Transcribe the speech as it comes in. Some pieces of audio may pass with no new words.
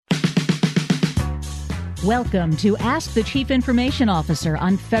Welcome to Ask the Chief Information Officer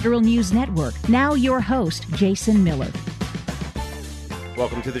on Federal News Network. Now your host, Jason Miller.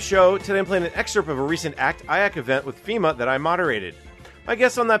 Welcome to the show. Today I'm playing an excerpt of a recent ACT IAC event with FEMA that I moderated. My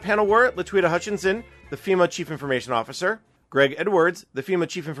guests on that panel were Latuita Hutchinson, the FEMA Chief Information Officer, Greg Edwards, the FEMA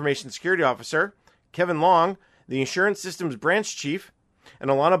Chief Information Security Officer, Kevin Long, the Insurance Systems Branch Chief,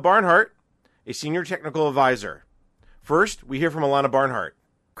 and Alana Barnhart, a Senior Technical Advisor. First, we hear from Alana Barnhart.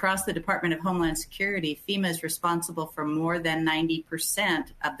 Across the Department of Homeland Security, FEMA is responsible for more than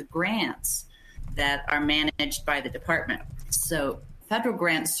 90% of the grants that are managed by the department. So federal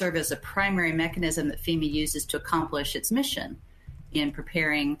grants serve as a primary mechanism that FEMA uses to accomplish its mission in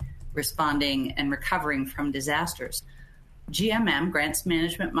preparing, responding, and recovering from disasters. GMM, Grants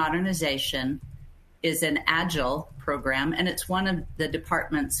Management Modernization, is an Agile program, and it's one of the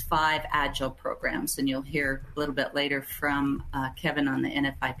department's 5 Agile programs. And you'll hear a little bit later from Kevin on the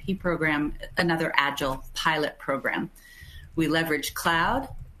NFIP program, another Agile pilot program. We leverage cloud,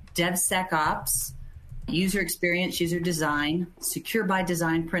 DevSecOps, user experience, user design, secure by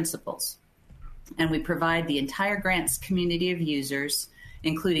design principles. And we provide the entire grants community of users,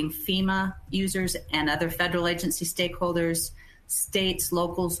 including FEMA users and other federal agency stakeholders, states,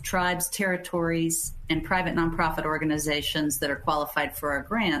 locals, tribes, territories, and private nonprofit organizations that are qualified for our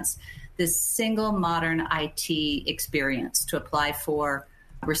grants, this single modern IT experience to apply for,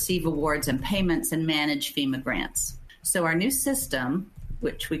 receive awards and payments, and manage FEMA grants. So our new system,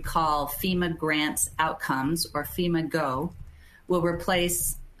 which we call FEMA Grants Outcomes, or FEMA Go, will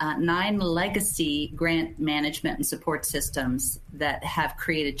replace 9 legacy grant management and support systems that have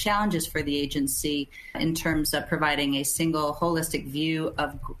created challenges for the agency in terms of providing a single holistic view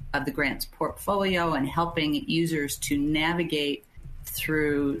of the grants portfolio and helping users to navigate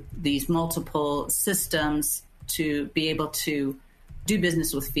through these multiple systems to be able to do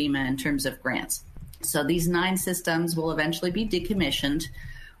business with FEMA in terms of grants. So these 9 systems will eventually be decommissioned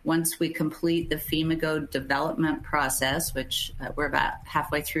once we complete the FEMA Go development process, which we're about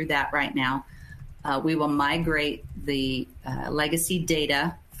halfway through that right now. We will migrate the legacy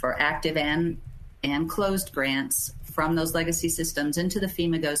data for active and closed grants from those legacy systems into the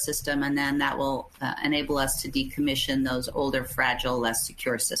FEMA Go system, and then that will enable us to decommission those older, fragile, less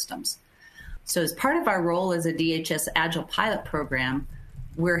secure systems. So as part of our role as a DHS Agile pilot program,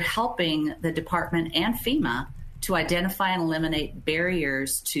 we're helping the department and FEMA to identify and eliminate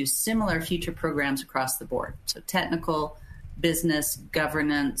barriers to similar future programs across the board. So technical, business,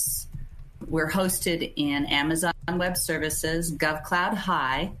 governance. We're hosted in Amazon Web Services, GovCloud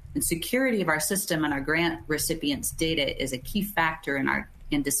High, and security of our system and our grant recipients' data is a key factor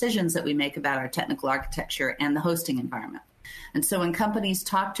in decisions that we make about our technical architecture and the hosting environment. And so when companies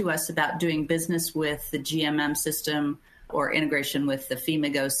talk to us about doing business with the GMM system or integration with the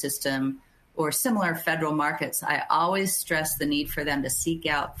FEMA Go system, or similar federal markets, I always stress the need for them to seek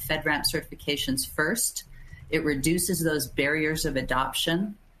out FedRAMP certifications first. It reduces those barriers of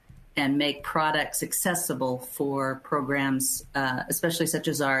adoption and make products accessible for programs, especially such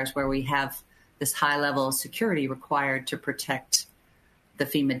as ours, where we have this high level of security required to protect the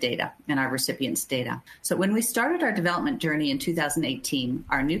FEMA data and our recipients' data. So when we started our development journey in 2018,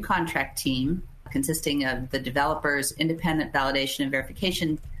 our new contract team, consisting of the developers, independent validation and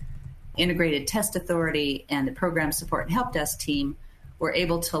verification, integrated test authority, and the program support and help desk team, were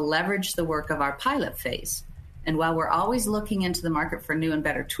able to leverage the work of our pilot phase. And while we're always looking into the market for new and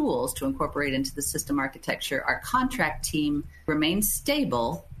better tools to incorporate into the system architecture, our contract team remains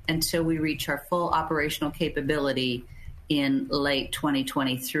stable until we reach our full operational capability in late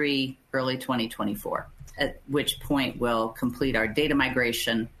 2023, early 2024, at which point we'll complete our data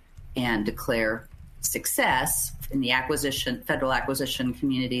migration and declare success in the federal acquisition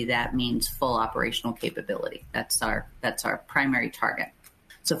community. That means full operational capability. That's our primary target.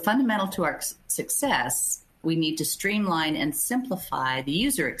 So fundamental to our success, we need to streamline and simplify the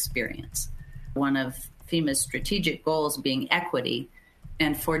user experience. One of FEMA's strategic goals being equity.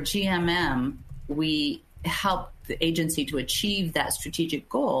 And for GMM, we help the agency to achieve that strategic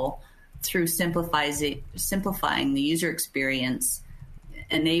goal through simplifying the user experience,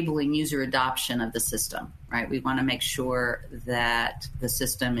 enabling user adoption of the system, right? We want to make sure that the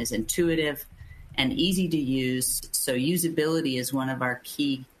system is intuitive and easy to use. So usability is one of our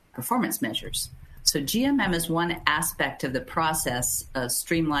key performance measures. So GMM is one aspect of the process of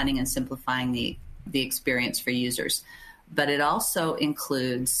streamlining and simplifying the experience for users. But it also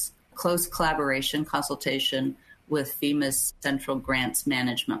includes close collaboration, consultation with FEMA's Central Grants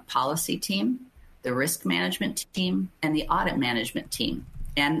Management Policy Team, the Risk Management Team, and the Audit Management Team,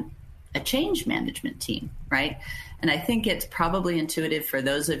 and a change management team, right? And I think it's probably intuitive for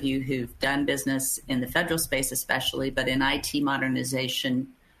those of you who've done business in the federal space especially, but in IT modernization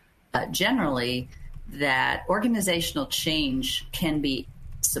generally, that organizational change can be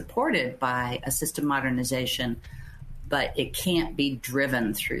supported by a system modernization, but it can't be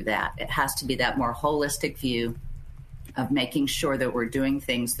driven through that. It has to be that more holistic view of making sure that we're doing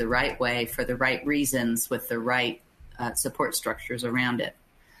things the right way for the right reasons with the right support structures around it.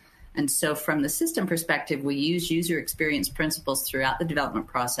 And so from the system perspective, we use user experience principles throughout the development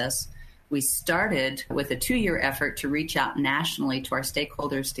process. We started with a 2-year effort to reach out nationally to our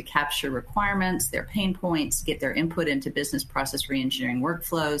stakeholders to capture requirements, their pain points, get their input into business process reengineering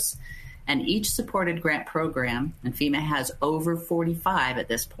workflows. And each supported grant program, and FEMA has over 45 at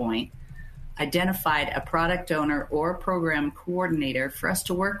this point, identified a product owner or program coordinator for us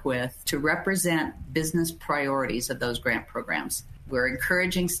to work with to represent business priorities of those grant programs. We're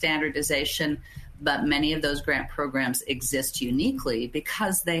encouraging standardization, but many of those grant programs exist uniquely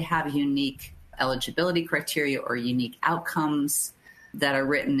because they have unique eligibility criteria or unique outcomes that are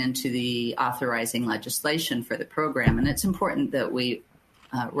written into the authorizing legislation for the program. And it's important that we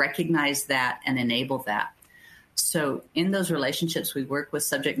recognize that and enable that. So in those relationships, we work with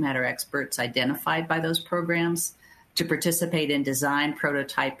subject matter experts identified by those programs to participate in design,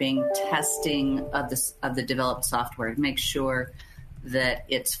 prototyping, testing of the developed software to make sure that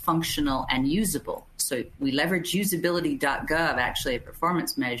it's functional and usable. So we leverage usability.gov, actually a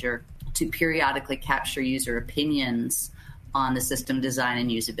performance measure, to periodically capture user opinions on the system design and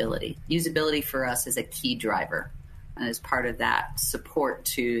usability. Usability for us is a key driver and is part of that support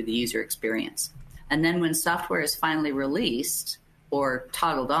to the user experience. And then when software is finally released or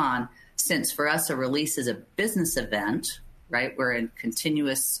toggled on, since for us a release is a business event, right? We're in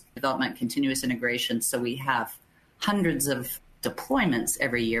continuous development, continuous integration, so we have hundreds of deployments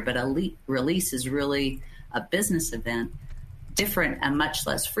every year, but a release is really a business event, different and much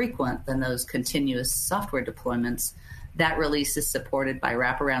less frequent than those continuous software deployments. That release is supported by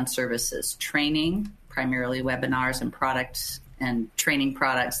wraparound services, training, primarily webinars and products and training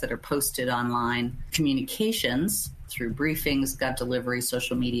products that are posted online, communications through briefings, gut delivery,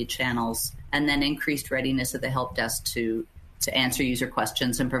 social media channels, and then increased readiness of the help desk to answer user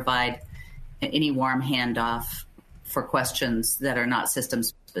questions and provide any warm handoff for questions that are not system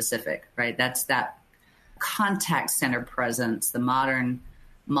specific, right? That's that contact center presence, the modern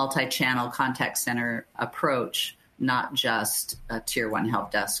multi-channel contact center approach, not just a tier 1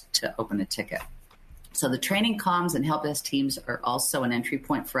 help desk to open a ticket. So the training comms and help desk teams are also an entry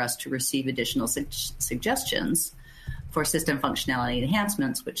point for us to receive additional suggestions for system functionality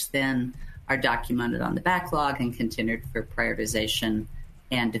enhancements, which then are documented on the backlog and continued for prioritization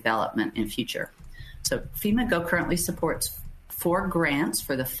and development in future. So FEMA Go currently supports 4 grants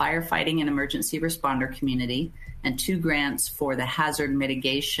for the firefighting and emergency responder community and 2 grants for the hazard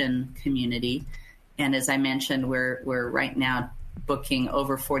mitigation community. And as I mentioned, we're right now booking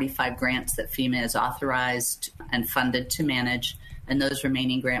over 45 grants that FEMA has authorized and funded to manage, and those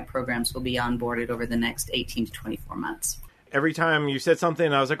remaining grant programs will be onboarded over the next 18 to 24 months. Every time you said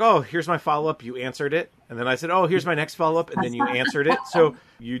something, I was like, oh, here's my follow-up. You answered it. And then I said, oh, here's my next follow-up. And then you answered it. So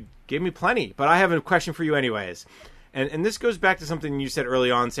you gave me plenty. But I have a question for you anyways. And this goes back to something you said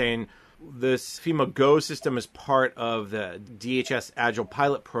early on, saying this FEMA Go system is part of the DHS Agile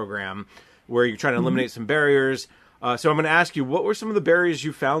pilot program where you're trying to eliminate some barriers. So I'm going to ask you, what were some of the barriers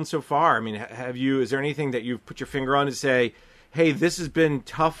you found so far? I mean, is there anything that you've put your finger on to say, hey, this has been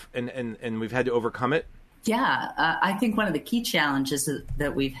tough and we've had to overcome it? Yeah, I think one of the key challenges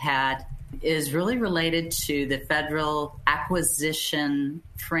that we've had is really related to the federal acquisition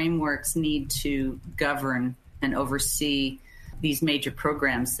frameworks need to govern and oversee these major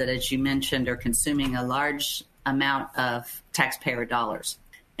programs that, as you mentioned, are consuming a large amount of taxpayer dollars.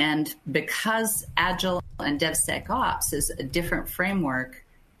 And because Agile and DevSecOps is a different framework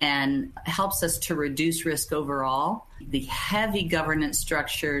and helps us to reduce risk overall, the heavy governance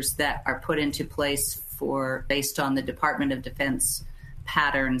structures that are put into place based on the Department of Defense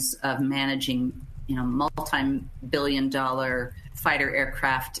patterns of managing, multi-billion-dollar fighter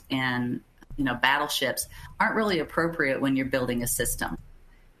aircraft and, battleships aren't really appropriate when you're building a system.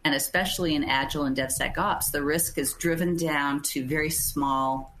 And especially in Agile and DevSecOps, the risk is driven down to very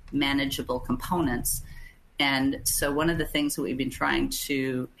small, manageable components. And so one of the things that we've been trying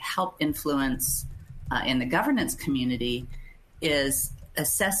to help influence in the governance community is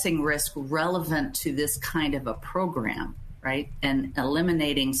assessing risk relevant to this kind of a program, right? And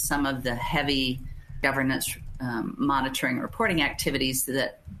eliminating some of the heavy governance monitoring and reporting activities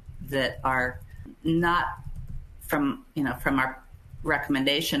that are not from our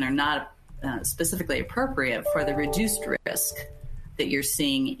recommendation are not specifically appropriate for the reduced risk that you're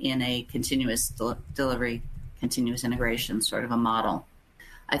seeing in a continuous delivery, continuous integration sort of a model.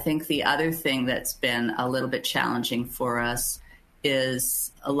 I think the other thing that's been a little bit challenging for us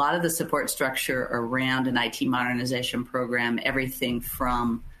is a lot of the support structure around an IT modernization program, everything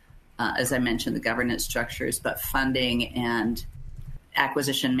from, as I mentioned, the governance structures, but funding and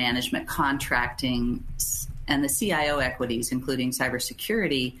acquisition management, contracting, and the CIO equities, including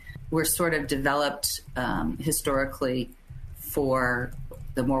cybersecurity, were sort of developed historically for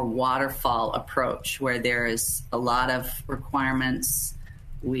the more waterfall approach, where there is a lot of requirements.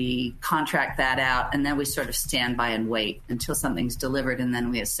 We contract that out, and then we sort of stand by and wait until something's delivered, and then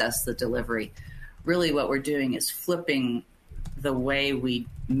we assess the delivery. Really what we're doing is flipping the way we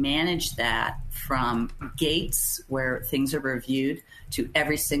manage that from gates where things are reviewed to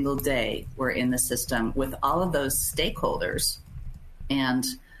every single day we're in the system with all of those stakeholders. And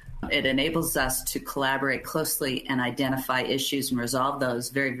it enables us to collaborate closely and identify issues and resolve those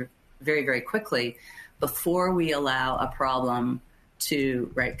very, very, very quickly before we allow a problem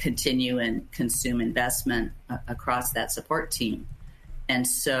to continue and consume investment across that support team. And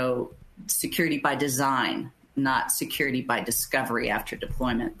so security by design, not security by discovery after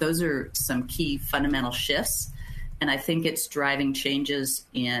deployment. Those are some key fundamental shifts. And I think it's driving changes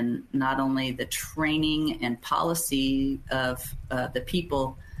in not only the training and policy of the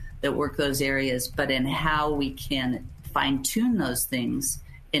people that work those areas, but in how we can fine-tune those things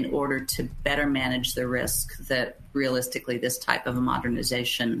in order to better manage the risk that realistically this type of a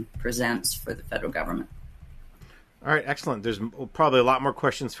modernization presents for the federal government. All right, excellent. There's probably a lot more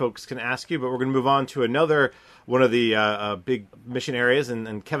questions folks can ask you, but we're going to move on to another one of the big mission areas.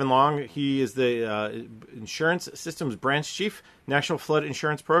 And Kevin Long, he is the Insurance Systems Branch Chief, National Flood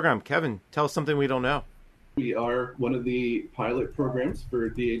Insurance Program. Kevin, tell us something we don't know. We are one of the pilot programs for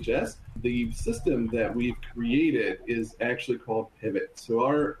DHS. The system that we've created is actually called Pivot. So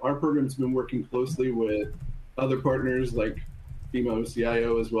our program's been working closely with other partners like FEMA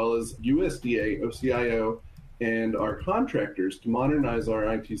OCIO, as well as USDA OCIO, and our contractors to modernize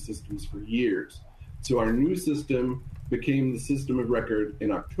our IT systems for years. So our new system became the system of record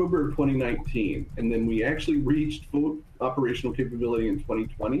in October of 2019, and then we actually reached full operational capability in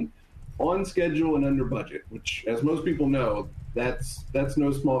 2020. On schedule and under budget, which, as most people know, that's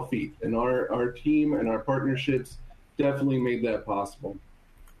no small feat. And our team and our partnerships definitely made that possible.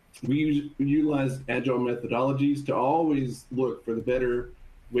 We utilized agile methodologies to always look for the better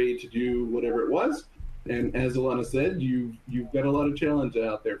way to do whatever it was. And as Alana said, you've got a lot of challenge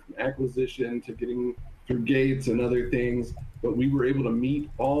out there, from acquisition to getting through gates and other things. But we were able to meet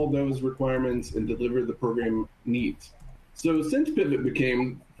all those requirements and deliver the program needs. So since Pivot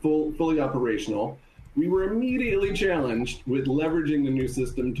became fully operational, we were immediately challenged with leveraging the new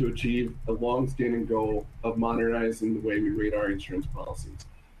system to achieve a long-standing goal of modernizing the way we rate our insurance policies.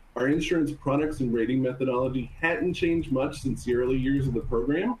 Our insurance products and rating methodology hadn't changed much since the early years of the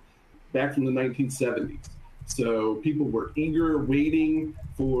program, back from the 1970s. So people were eager, waiting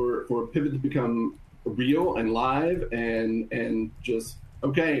for Pivot to become real and live and just,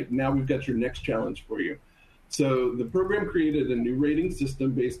 okay, now we've got your next challenge for you. So the program created a new rating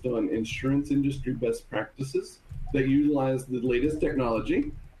system based on insurance industry best practices that utilize the latest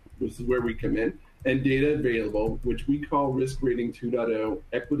technology, which is where we come in, and data available, which we call Risk Rating 2.0,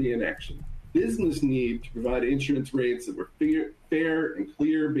 Equity in Action. Business need to provide insurance rates that were fair and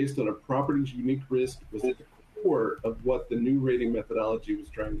clear based on a property's unique risk was at the core of what the new rating methodology was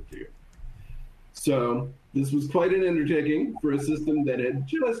trying to do. So this was quite an undertaking for a system that had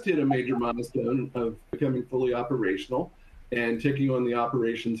just hit a major milestone of becoming fully operational and taking on the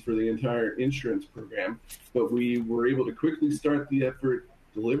operations for the entire insurance program. But we were able to quickly start the effort,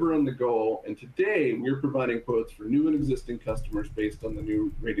 deliver on the goal, and today we're providing quotes for new and existing customers based on the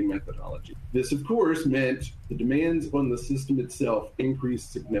new rating methodology. This, of course, meant the demands on the system itself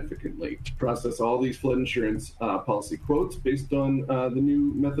increased significantly. To process all these flood insurance policy quotes based on the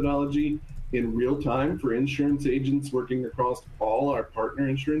new methodology in real time for insurance agents working across all our partner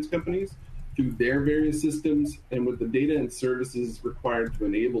insurance companies through their various systems and with the data and services required to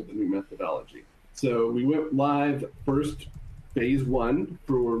enable the new methodology. So we went live first phase 1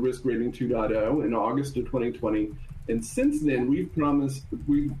 for Risk Rating 2.0 in August of 2020. And since then,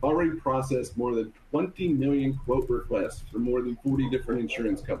 we've already processed more than 20 million quote requests for more than 40 different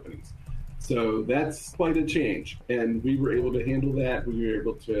insurance companies. So that's quite a change. And we were able to handle that. We were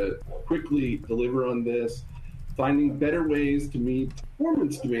able to quickly deliver on this, finding better ways to meet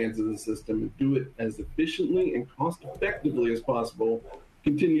performance demands of the system and do it as efficiently and cost effectively as possible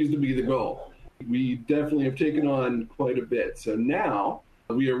continues to be the goal. we definitely have taken on quite a bit. So now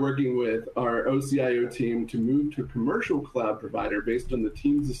we are working with our OCIO team to move to a commercial cloud provider based on the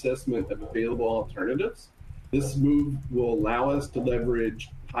team's assessment of available alternatives. This move will allow us to leverage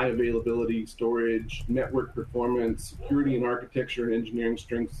high availability storage, network performance, security and architecture and engineering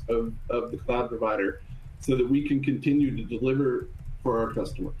strengths of the cloud provider so that we can continue to deliver for our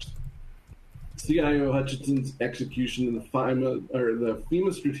customers. CIO Hutchinson's execution of the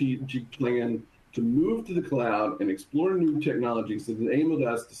FEMA strategic plan to move to the cloud and explore new technologies has enabled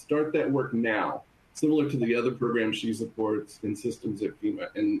us to start that work now, similar to the other programs she supports in systems at FEMA.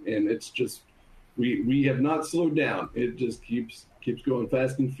 And it's just, we have not slowed down. It just keeps going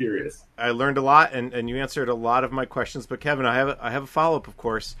fast and furious. I learned a lot, and you answered a lot of my questions. But Kevin, I have a follow-up, of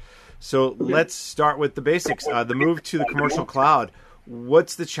course. So Let's start with the basics. The move to the commercial cloud.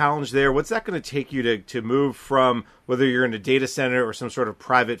 What's the challenge there? What's that going to take you to move from, whether you're in a data center or some sort of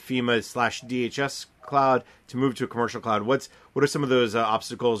private FEMA/DHS cloud, to move to a commercial cloud? What are some of those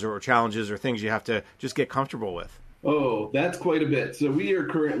obstacles or challenges or things you have to just get comfortable with? Oh, that's quite a bit. So we are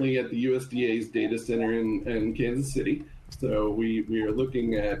currently at the USDA's data center in Kansas City. So we are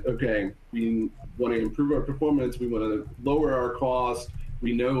looking at, okay, we want to improve our performance. We want to lower our cost.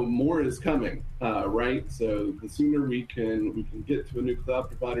 We know more is coming, right? So the sooner we can get to a new cloud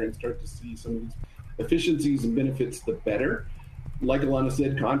provider and start to see some of these efficiencies and benefits, the better. Like Alana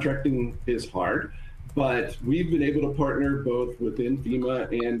said, contracting is hard, but we've been able to partner both within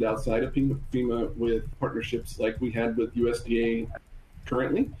FEMA and outside of FEMA with partnerships like we had with USDA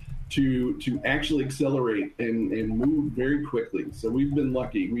currently to actually accelerate and move very quickly. So we've been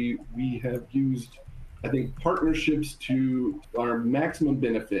lucky. We have used, I think, partnerships to our maximum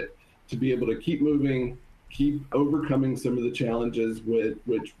benefit to be able to keep moving, keep overcoming some of the challenges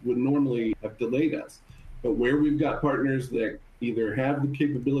which would normally have delayed us. But where we've got partners that either have the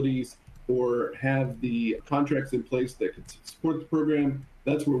capabilities or have the contracts in place that could support the program,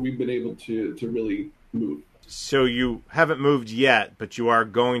 that's where we've been able to really move. So you haven't moved yet, but you are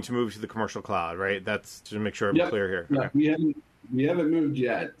going to move to the commercial cloud, right? That's to make sure I'm clear here. Yeah, okay. We haven't moved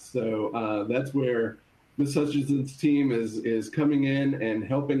yet. So that's where Ms. Hutchinson's team is coming in and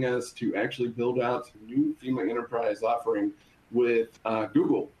helping us to actually build out a new FEMA Enterprise offering with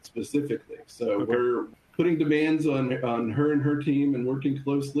Google specifically. So we're putting demands on her and her team and working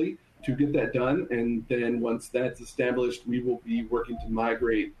closely to get that done. And then once that's established, we will be working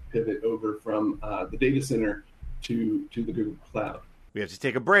to pivot over from the data center to the Google Cloud. We have to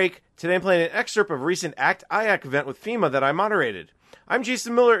take a break. Today I'm playing an excerpt of a recent ACT IAC event with FEMA that I moderated. I'm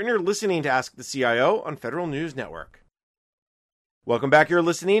Jason Miller, and you're listening to Ask the CIO on Federal News Network. Welcome back. You're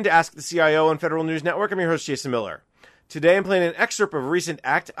listening to Ask the CIO on Federal News Network. I'm your host, Jason Miller. Today I'm playing an excerpt of a recent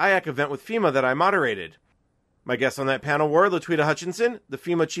ACT IAC event with FEMA that I moderated. My guests on that panel were Latweeta Hutchinson, the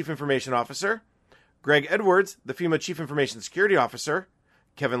FEMA Chief Information Officer, Greg Edwards, the FEMA Chief Information Security Officer,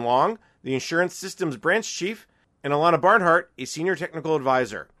 Kevin Long, the Insurance Systems Branch Chief, and Alana Barnhart, a Senior Technical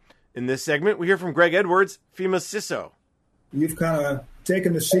Advisor. In this segment, we hear from Greg Edwards, FEMA's CISO. You've kind of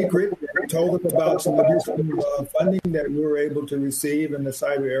taken the secret and told them about some additional funding that we were able to receive in the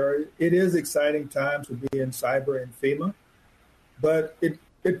cyber area. It is exciting times to be in cyber and FEMA, but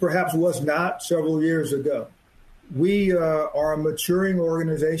it perhaps was not several years ago. We are a maturing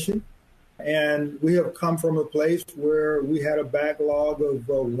organization, and we have come from a place where we had a backlog of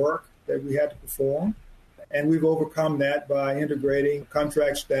work that we had to perform. And we've overcome that by integrating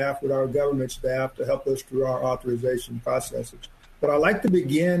contract staff with our government staff to help us through our authorization processes. But I'd like to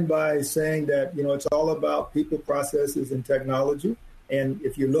begin by saying that, it's all about people, processes, and technology. And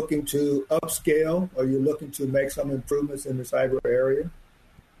if you're looking to upscale or you're looking to make some improvements in the cyber area,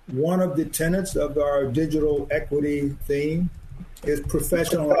 one of the tenets of our digital equity theme is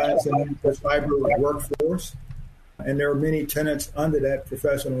professionalizing the cyber workforce. And there are many tenets under that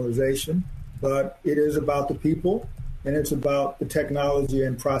professionalization. But it is about the people, and it's about the technology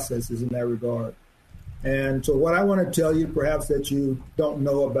and processes in that regard. And so what I want to tell you, perhaps that you don't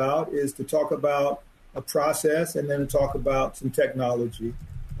know about, is to talk about a process and then talk about some technology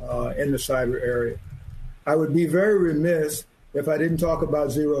in the cyber area. I would be very remiss if I didn't talk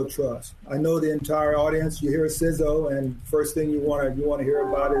about zero trust. I know the entire audience, you hear CISO, and first thing you want to hear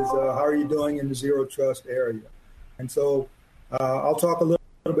about is how are you doing in the zero trust area? And so I'll talk a little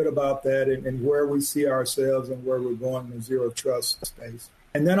bit about that and where we see ourselves and where we're going in the zero trust space.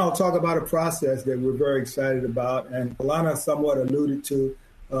 And then I'll talk about a process that we're very excited about, and Alana somewhat alluded to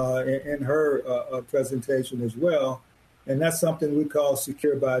in her presentation as well, and that's something we call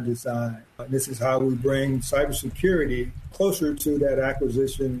Secure by Design. This is how we bring cybersecurity closer to that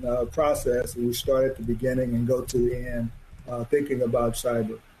acquisition process, and we start at the beginning and go to the end thinking about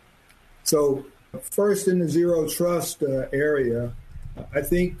cyber. So first, in the zero trust area, I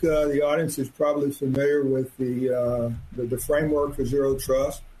think the audience is probably familiar with the framework for zero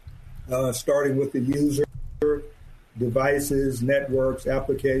trust, starting with the user, devices, networks,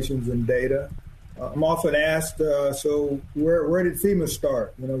 applications, and data. I'm often asked, so where did FEMA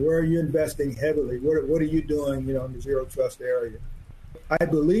start? Where are you investing heavily? What are you doing, in the zero trust area? I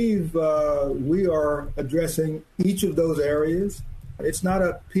believe we are addressing each of those areas. It's not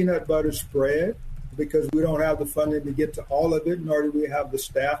a peanut butter spread because we don't have the funding to get to all of it, nor do we have the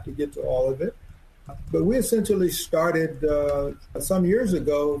staff to get to all of it. But we essentially started some years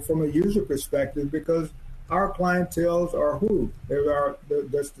ago from a user perspective because our clienteles are who?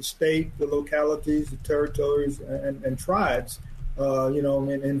 That's the state, the localities, the territories, and tribes,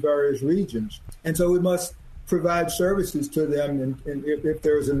 in various regions. And so we must provide services to them if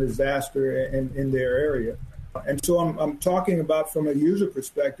there's a disaster in their area. And so I'm talking about from a user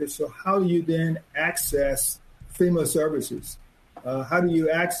perspective. So how do you then access FEMA services? How do you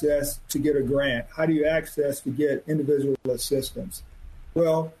access to get a grant? How do you access to get individual assistance?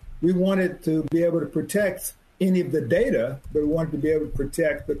 Well, we wanted to be able to protect any of the data, but we wanted to be able to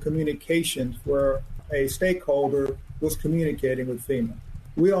protect the communications where a stakeholder was communicating with FEMA.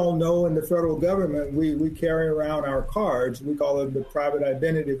 We all know in the federal government, we carry around our cards. We call them the private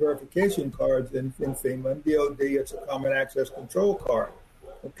identity verification cards in FEMA. In DOD, it's a common access control card.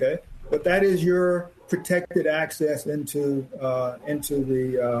 Okay, but that is your protected access into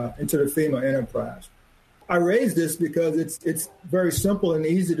the FEMA enterprise. I raise this because it's very simple and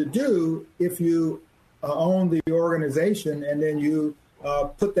easy to do if you own the organization and then you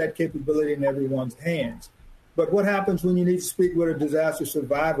put that capability in everyone's hands. But what happens when you need to speak with a disaster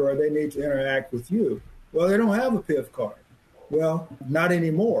survivor or they need to interact with you? Well, they don't have a PIV card. Well, not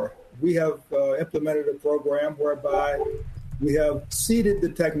anymore. We have implemented a program whereby we have seeded the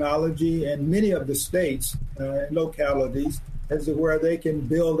technology in many of the states and localities as to where they can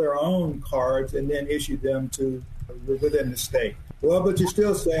build their own cards and then issue them to within the state. Well, but you're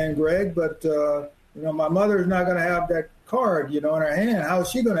still saying, Greg, but my mother's not going to have that card, in her hand. How is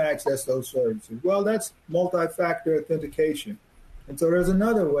she going to access those services? Well, that's multi-factor authentication. And so there's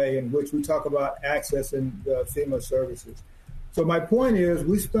another way in which we talk about accessing FEMA services. So my point is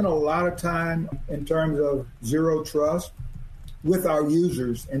we spend a lot of time in terms of zero trust with our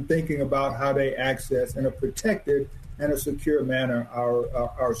users and thinking about how they access in a protected and a secure manner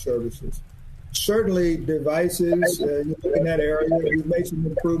our services. Certainly devices, in that area, we've made some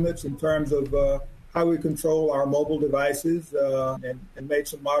improvements in terms of how we control our mobile devices and made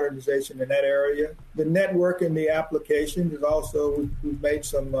some modernization in that area. The network and the application is also, we've made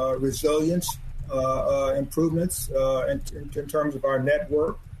some resilience improvements in terms of our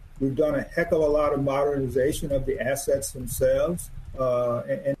network. We've done a heck of a lot of modernization of the assets themselves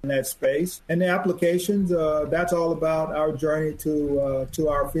in that space. And the applications, that's all about our journey to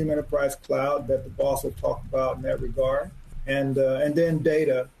our FEMA Enterprise Cloud that the boss have talked about in that regard. And then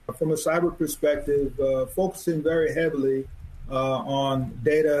data. From a cyber perspective, focusing very heavily on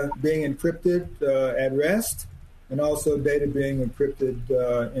data being encrypted at rest and also data being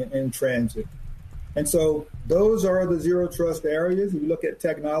encrypted in transit. And so those are the zero trust areas. You look at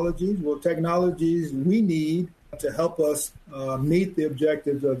technologies. Well, technologies we need to help us meet the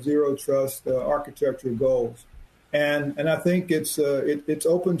objectives of zero trust architecture goals. And I think it's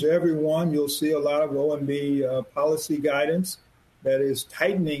open to everyone. You'll see a lot of OMB policy guidance that is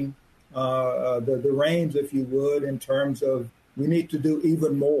tightening the reins, if you would, in terms of we need to do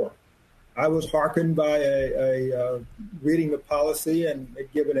even more. I was hearkened by a reading the policy and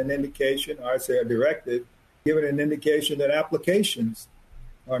given an indication, or I'd say a directive, given an indication that applications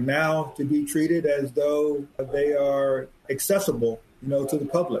are now to be treated as though they are accessible, to the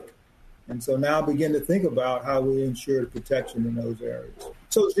public. And so now begin to think about how we ensure protection in those areas.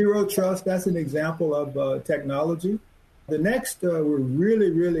 So zero trust, that's an example of technology. The next, we're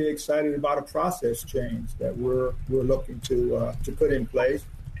really, really excited about a process change that we're looking to put in place.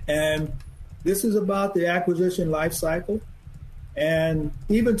 And this is about the acquisition lifecycle. And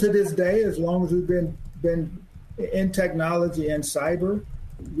even to this day, as long as we've been in technology and cyber,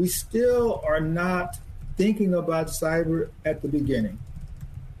 we still are not thinking about cyber at the beginning.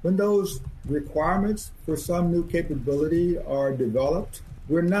 When those requirements for some new capability are developed,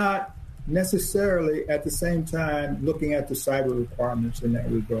 we're not necessarily at the same time looking at the cyber requirements in that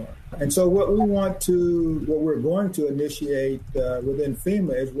regard. And so what we're going to initiate within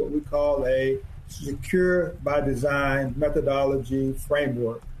FEMA is what we call a secure by design methodology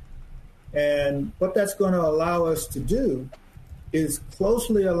framework. And what that's going to allow us to do is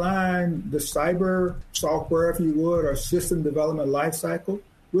closely align the cyber software, if you would, or system development lifecycle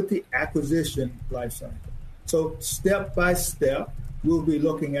with the acquisition lifecycle. So step by step, we'll be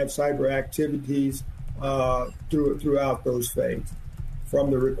looking at cyber activities throughout those phases, from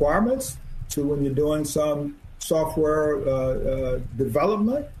the requirements to when you're doing some software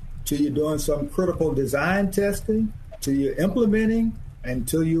development, to you're doing some critical design testing, to you're implementing,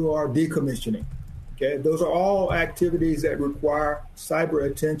 until you are decommissioning. Okay, those are all activities that require cyber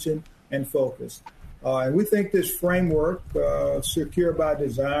attention and focus. And we think this framework, Secure by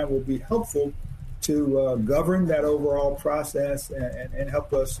Design, will be helpful to govern that overall process and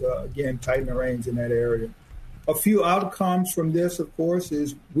help us, again, tighten the reins in that area. A few outcomes from this, of course,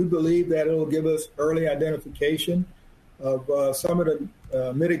 is we believe that it'll give us early identification of some of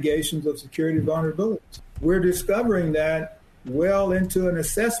the mitigations of security vulnerabilities. We're discovering that well into an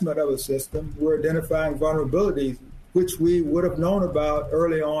assessment of a system, we're identifying vulnerabilities which we would have known about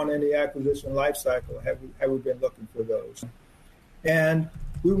early on in the acquisition lifecycle had we been looking for those. And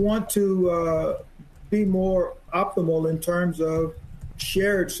we want to be more optimal in terms of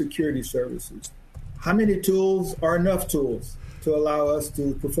shared security services. How many tools are enough tools to allow us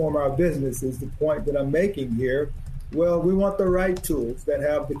to perform our business is the point that I'm making here. Well, we want the right tools that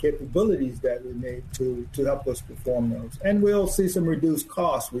have the capabilities that we need to help us perform those. And we'll see some reduced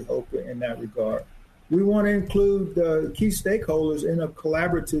costs, we hope, in that regard. We want to include the key stakeholders in a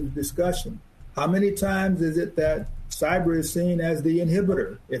collaborative discussion. How many times is it that cyber is seen as the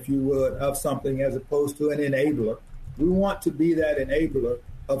inhibitor, if you would, of something as opposed to an enabler? We want to be that enabler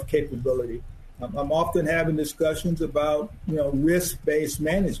of capability. I'm often having discussions about, risk-based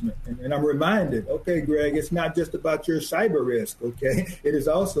management. And I'm reminded, okay, Greg, it's not just about your cyber risk, okay? It is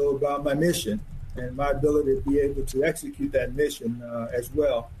also about my mission and my ability to be able to execute that mission as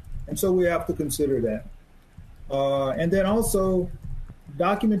well. And so we have to consider that. And then also,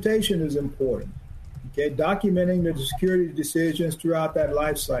 documentation is important, okay? Documenting the security decisions throughout that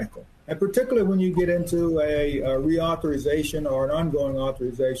life cycle. And particularly when you get into a reauthorization or an ongoing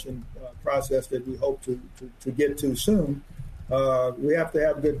authorization process that we hope to get to soon, we have to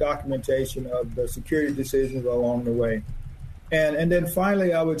have good documentation of the security decisions along the way. And then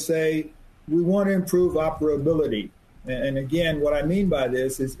finally, I would say we want to improve operability. And again, what I mean by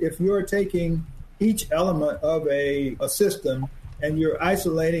this is if you're taking each element of a system and you're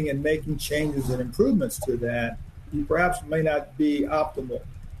isolating and making changes and improvements to that, you perhaps may not be optimal.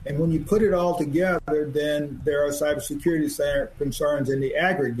 And when you put it all together, then there are cybersecurity concerns in the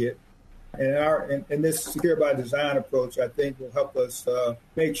aggregate. And this Secure by Design approach, I think, will help us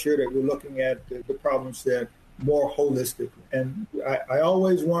make sure that we're looking at the problem set more holistically. And I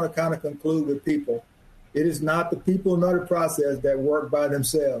always want to kind of conclude with people. It is not the people nor the process that work by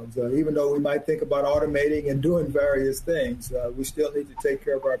themselves. Even though we might think about automating and doing various things, we still need to take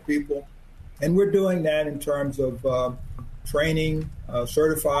care of our people. And we're doing that in terms of training,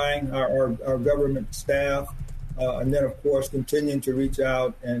 certifying our government staff, and then, of course, continuing to reach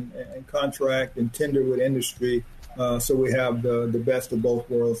out and contract and tender with industry so we have the best of both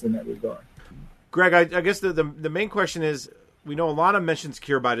worlds in that regard. Greg, I guess the main question is, we know Alana mentioned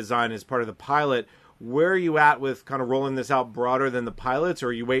Secure by Design as part of the pilot. Where are you at with kind of rolling this out broader than the pilots, or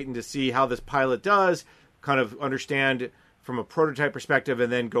are you waiting to see how this pilot does, kind of understand from a prototype perspective,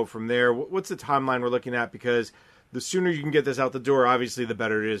 and then go from there? What's the timeline we're looking at? Because the sooner you can get this out the door, obviously, the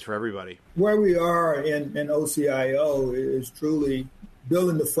better it is for everybody. Where we are in OCIO is truly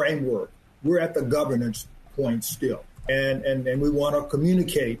building the framework. We're at the governance point still. And we want to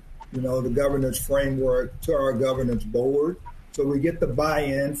communicate, the governance framework to our governance board. So we get the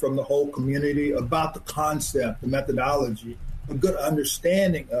buy-in from the whole community about the concept, the methodology, a good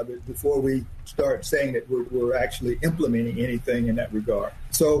understanding of it before we start saying that we're actually implementing anything in that regard.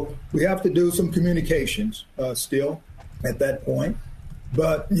 So we have to do some communications still at that point.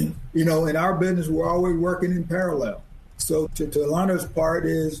 But, in our business, we're always working in parallel. So to Alana's part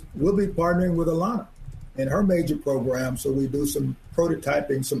is we'll be partnering with Alana in her major program. So we do some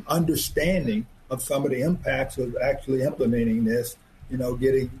prototyping, some understanding of some of the impacts of actually implementing this,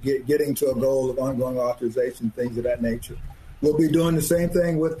 getting to a goal of ongoing authorization, things of that nature. We'll be doing the same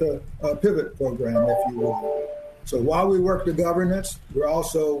thing with the Pivot program, if you will. So while we work the governance, we're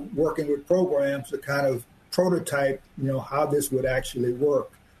also working with programs to kind of prototype, how this would actually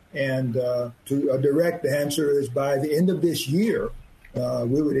work. And to a direct answer is by the end of this year,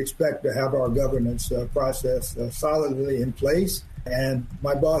 we would expect to have our governance process solidly in place. And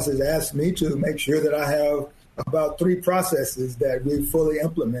my boss has asked me to make sure that I have about 3 processes that we've fully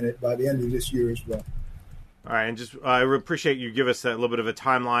implemented by the end of this year as well. All right, and just I appreciate you give us that little bit of a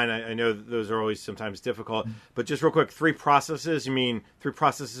timeline. I know that those are always sometimes difficult, but just real quick, 3 processes. You mean 3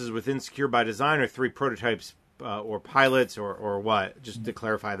 processes within Secure by Design, or 3 prototypes or pilots or what? Just to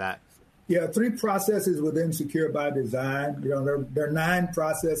clarify that. Yeah, 3 processes within Secure by Design. There are 9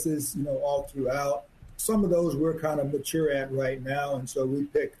 processes, all throughout. Some of those we're kind of mature at right now, and so we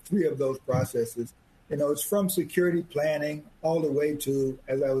picked 3 of those processes. It's from security planning all the way to,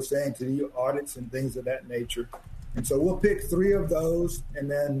 as I was saying, to the audits and things of that nature. And so we'll pick 3 of those and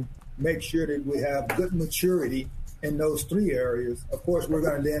then make sure that we have good maturity in those 3 areas. Of course, we're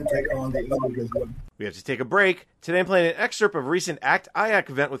going to then take on the others as well. We have to take a break. Today I'm playing an excerpt of a recent ACT IAC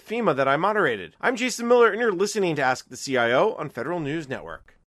event with FEMA that I moderated. I'm Jason Miller, and you're listening to Ask the CIO on Federal News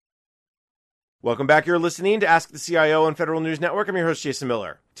Network. Welcome back. You're listening to Ask the CIO on Federal News Network. I'm your host, Jason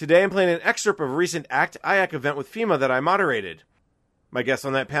Miller. Today I'm playing an excerpt of a recent ACT IAC event with FEMA that I moderated. My guests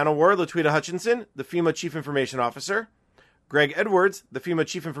on that panel were Latweeta Hutchinson, the FEMA Chief Information Officer, Greg Edwards, the FEMA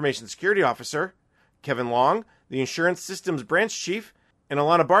Chief Information Security Officer, Kevin Long, the Insurance Systems Branch Chief, and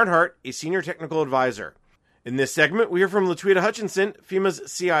Alana Barnhart, a Senior Technical Advisor. In this segment, we hear from Latweeta Hutchinson,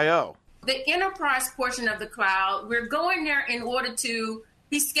 FEMA's CIO. The enterprise portion of the cloud, we're going there in order to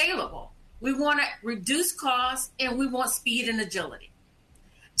be scalable. We want to reduce costs, and we want speed and agility.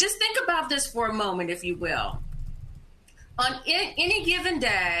 Just think about this for a moment, if you will. On any given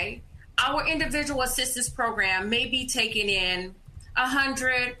day, our individual assistance program may be taking in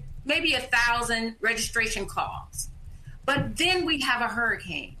 100, maybe 1,000 registration calls. But then we have a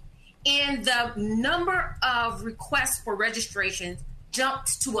hurricane, and the number of requests for registration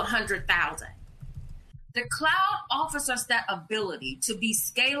jumped to 100,000. The cloud offers us that ability to be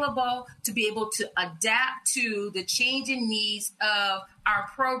scalable, to be able to adapt to the changing needs of our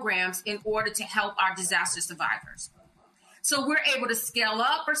programs in order to help our disaster survivors. So we're able to scale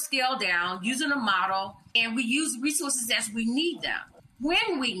up or scale down using a model, and we use resources as we need them,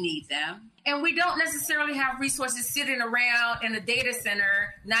 when we need them, and we don't necessarily have resources sitting around in a data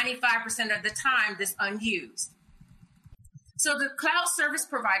center 95% of the time that's unused. So the cloud service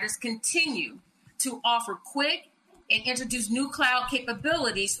providers continue to offer quick and introduce new cloud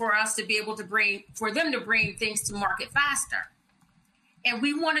capabilities for us to be able to bring things to market faster. And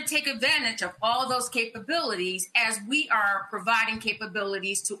we want to take advantage of all those capabilities as we are providing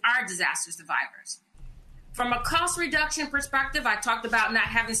capabilities to our disaster survivors. From a cost reduction perspective, I talked about not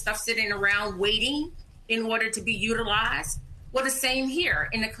having stuff sitting around waiting in order to be utilized. Well, the same here.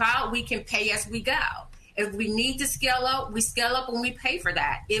 In the cloud, we can pay as we go. If we need to scale up, we scale up and we pay for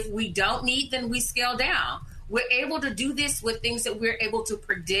that. If we don't need, then we scale down. We're able to do this with things that we're able to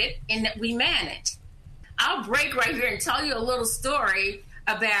predict and that we manage. I'll break right here and tell you a little story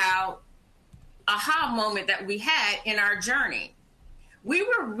about a aha moment that we had in our journey. We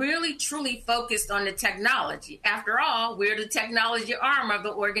were really, truly focused on the technology. After all, we're the technology arm of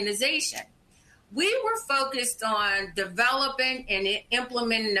the organization. We were focused on developing and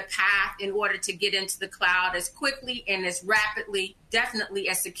implementing the path in order to get into the cloud as quickly and as rapidly, definitely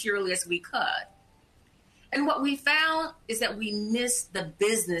as securely as we could. And what we found is that we missed the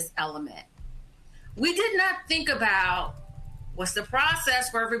business element. We did not think about what's the process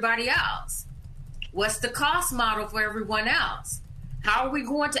for everybody else? What's the cost model for everyone else? How are we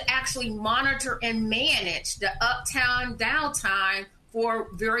going to actually monitor and manage the uptime, downtime for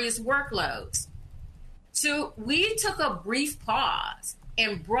various workloads? So we took a brief pause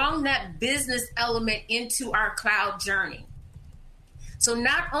and brought that business element into our cloud journey. So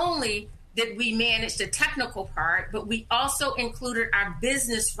not only did we manage the technical part, but we also included our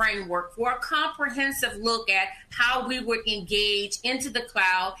business framework for a comprehensive look at how we would engage into the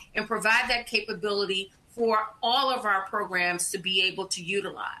cloud and provide that capability for all of our programs to be able to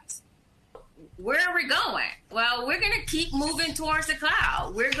utilize. Where are we going? Well, we're going to keep moving towards the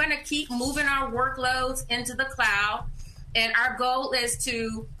cloud. We're going to keep moving our workloads into the cloud. And our goal is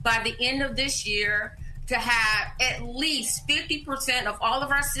to, by the end of this year, to have at least 50% of all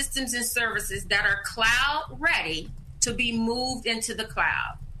of our systems and services that are cloud ready to be moved into the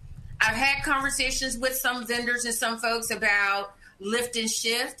cloud. I've had conversations with some vendors and some folks about lift and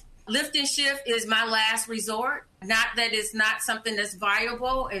shift. Lift and shift is my last resort. Not that it's not something that's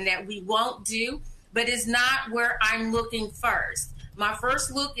viable and that we won't do, but it's not where I'm looking first. My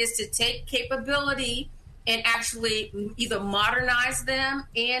first look is to take capability and actually either modernize them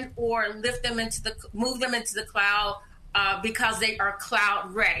and or move them into the cloud because they are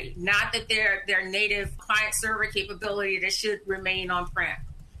cloud ready. Not that they're native client server capability that should remain on-prem.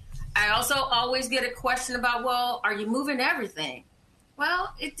 I also always get a question about, well, are you moving everything?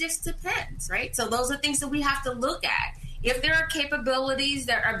 Well, it just depends, right? So those are things that we have to look at. If there are capabilities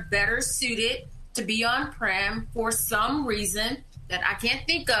that are better suited to be on-prem for some reason that I can't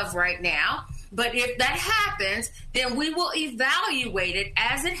think of right now, But if that happens, then we will evaluate it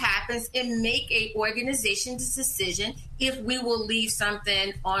as it happens and make a organization's decision if we will leave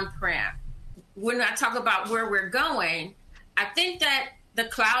something on-prem. When I talk about where we're going, I think that the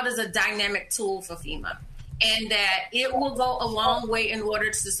cloud is a dynamic tool for FEMA, and that it will go a long way in order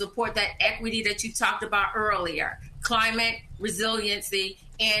to support that equity that you talked about earlier, climate, resiliency,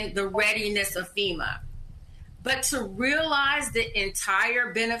 and the readiness of FEMA. But to realize the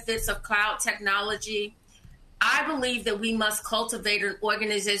entire benefits of cloud technology, I believe that we must cultivate an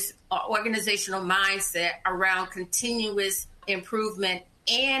organizational mindset around continuous improvement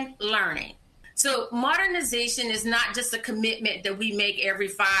and learning. So modernization is not just a commitment that we make every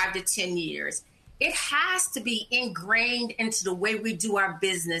 5 to 10 years. It has to be ingrained into the way we do our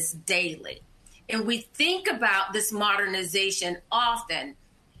business daily. And we think about this modernization often.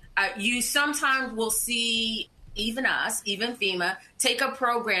 You sometimes will see even us, even FEMA, take a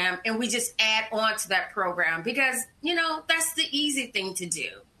program and we just add on to that program because, that's the easy thing to do.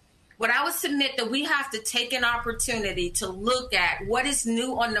 What I would submit that we have to take an opportunity to look at what is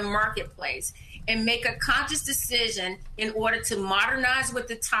new on the marketplace and make a conscious decision in order to modernize with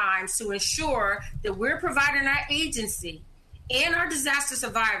the times to ensure that we're providing our agency and our disaster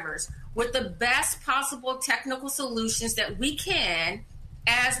survivors with the best possible technical solutions that we can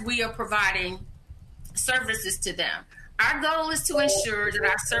as we are providing services to them. Our goal is to ensure that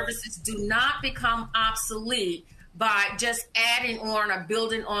our services do not become obsolete by just adding on or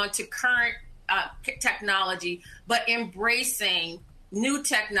building on to current technology, but embracing new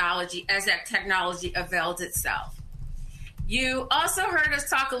technology as that technology avails itself. You also heard us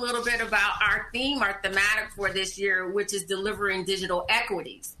talk a little bit about our thematic for this year, which is delivering digital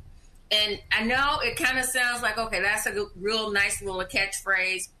equities. And I know it kind of sounds like, okay, that's a real nice little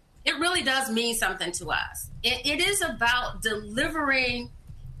catchphrase. It really does mean something to us. It is about delivering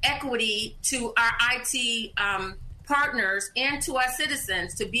equity to our IT partners and to our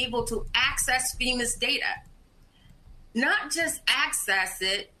citizens to be able to access FEMA's data. Not just access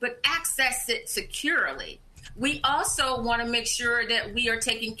it, but access it securely. We also want to make sure that we are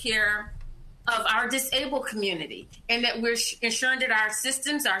taking care of our disabled community and that we're ensuring that our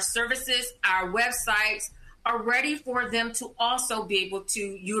systems, our services, our websites are ready for them to also be able to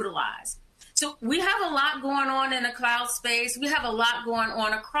utilize. So we have a lot going on in the cloud space. We have a lot going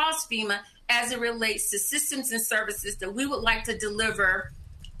on across FEMA as it relates to systems and services that we would like to deliver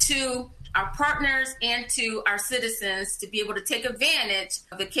to our partners and to our citizens to be able to take advantage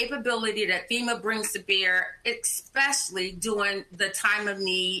of the capability that FEMA brings to bear, especially during the time of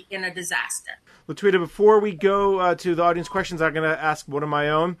need in a disaster. Latweeta, before we go to the audience questions, I'm going to ask one of my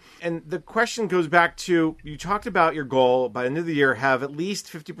own. And the question goes back to, you talked about your goal by the end of the year, have at least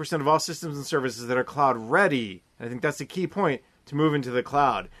 50% of all systems and services that are cloud ready. And I think that's the key point to move into the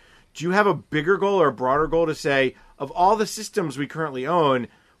cloud. Do you have a bigger goal or a broader goal to say, of all the systems we currently own,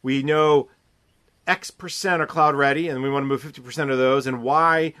 we know X% are cloud ready, and we want to move 50% of those, and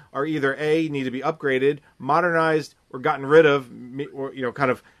Y are either A, need to be upgraded, modernized, or gotten rid of, or kind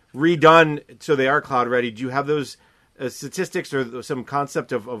of redone so they are cloud ready? Do you have those statistics or some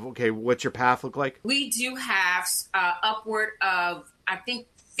concept of okay, what's your path look like? We do have upward of, I think,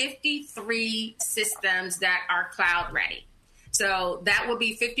 53 systems that are cloud ready. So that will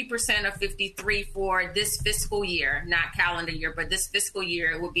be 50% of 53 for this fiscal year, not calendar year, but this fiscal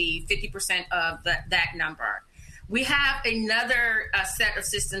year will be 50% of that number. We have another set of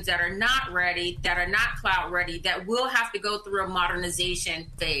systems that are not ready, that are not cloud ready, that will have to go through a modernization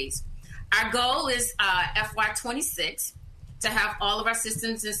phase. Our goal is FY26 to have all of our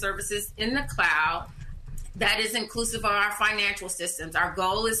systems and services in the cloud. That is inclusive of our financial systems. Our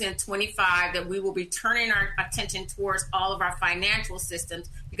goal is in 25 that we will be turning our attention towards all of our financial systems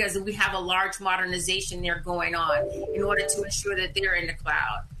because we have a large modernization there going on in order to ensure that they're in the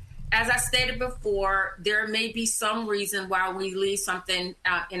cloud. As I stated before, there may be some reason why we leave something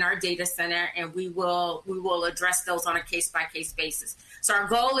in our data center, and we will address those on a case-by-case basis. So our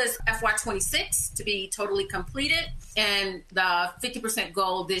goal is FY26 to be totally completed, and the 50%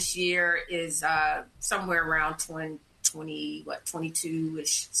 goal this year is somewhere around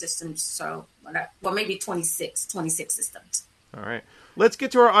 22-ish systems. So, well, maybe 26 systems. All right. Let's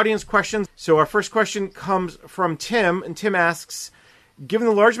get to our audience questions. So our first question comes from Tim, and Tim asks, given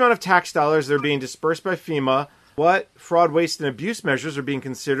the large amount of tax dollars that are being dispersed by FEMA, what fraud, waste, and abuse measures are being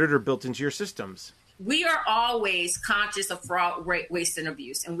considered or built into your systems? We are always conscious of fraud, waste, and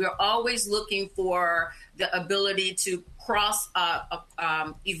abuse, and we're always looking for the ability to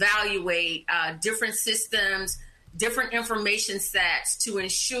evaluate different systems, different information sets to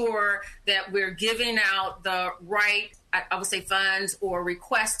ensure that we're giving out the right I would say, funds or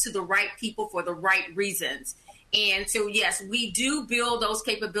requests to the right people for the right reasons. And so, yes, we do build those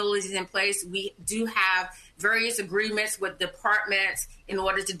capabilities in place. We do have various agreements with departments in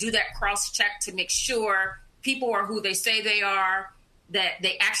order to do that cross-check to make sure people are who they say they are, that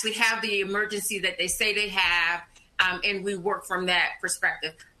they actually have the emergency that they say they have, and we work from that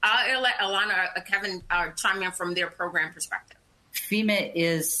perspective. I'll let Alana or Kevin chime in from their program perspective. FEMA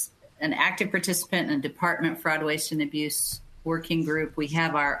is an active participant in Department Fraud, Waste, and Abuse working group. We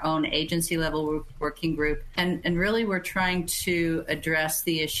have our own agency level working group. And really we're trying to address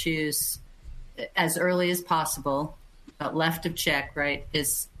the issues as early as possible. Left of check, right,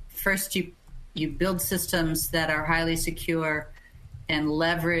 is first you build systems that are highly secure and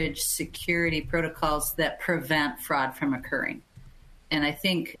leverage security protocols that prevent fraud from occurring. And I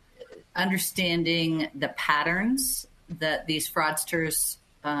think understanding the patterns that these fraudsters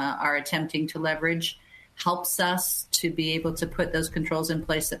are attempting to leverage helps us to be able to put those controls in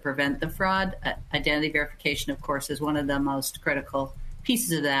place that prevent the fraud. Identity verification, of course, is one of the most critical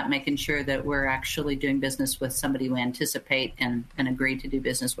pieces of that, making sure that we're actually doing business with somebody we anticipate and agree to do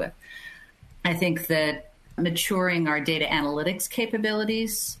business with. I think that maturing our data analytics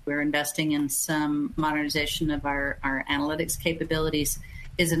capabilities, we're investing in some modernization of our analytics capabilities,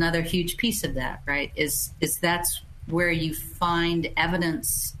 is another huge piece of that, right? Is that's where you find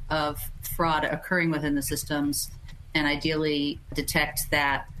evidence of fraud occurring within the systems and ideally detect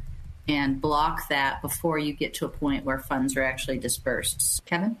that and block that before you get to a point where funds are actually dispersed.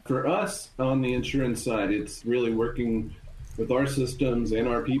 Kevin? For us on the insurance side, it's really working with our systems and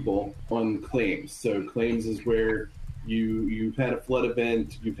our people on claims. So claims is where you've had a flood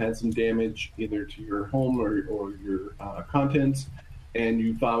event, you've had some damage either to your home or your contents, and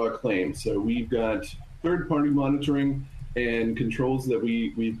you file a claim. So we've got third-party monitoring and controls that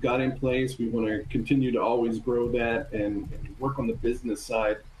we've got in place. We want to continue to always grow that and work on the business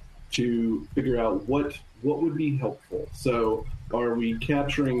side to figure out what would be helpful. So are we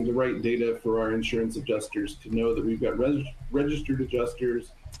capturing the right data for our insurance adjusters to know that we've got registered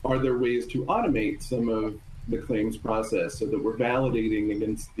adjusters? Are there ways to automate some of the claims process so that we're validating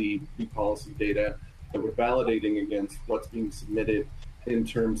against the policy data, that we're validating against what's being submitted in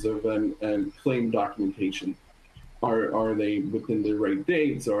terms of claim documentation? Are they within the right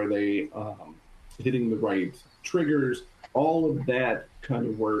dates? Are they hitting the right triggers? All of that kind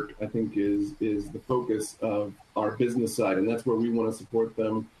of work, I think, is the focus of our business side, and that's where we want to support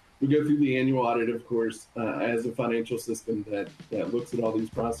them. We go through the annual audit, of course, as a financial system that looks at all these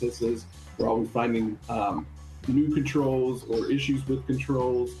processes. We're always finding new controls or issues with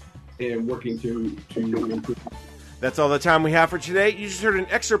controls and working to improve. That's all the time we have for today. You just heard an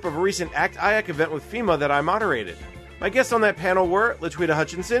excerpt of a recent ACT IAC event with FEMA that I moderated. My guests on that panel were Latweeta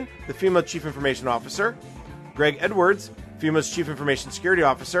Hutchinson, the FEMA Chief Information Officer, Greg Edwards, FEMA's Chief Information Security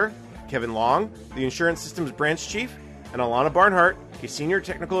Officer, Kevin Long, the Insurance Systems Branch Chief, and Alana Barnhart, a Senior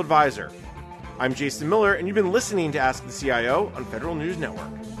Technical Advisor. I'm Jason Miller, and you've been listening to Ask the CIO on Federal News Network.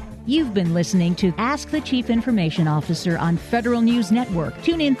 You've been listening to Ask the Chief Information Officer on Federal News Network.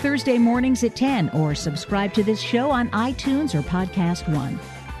 Tune in Thursday mornings at 10 or subscribe to this show on iTunes or Podcast One.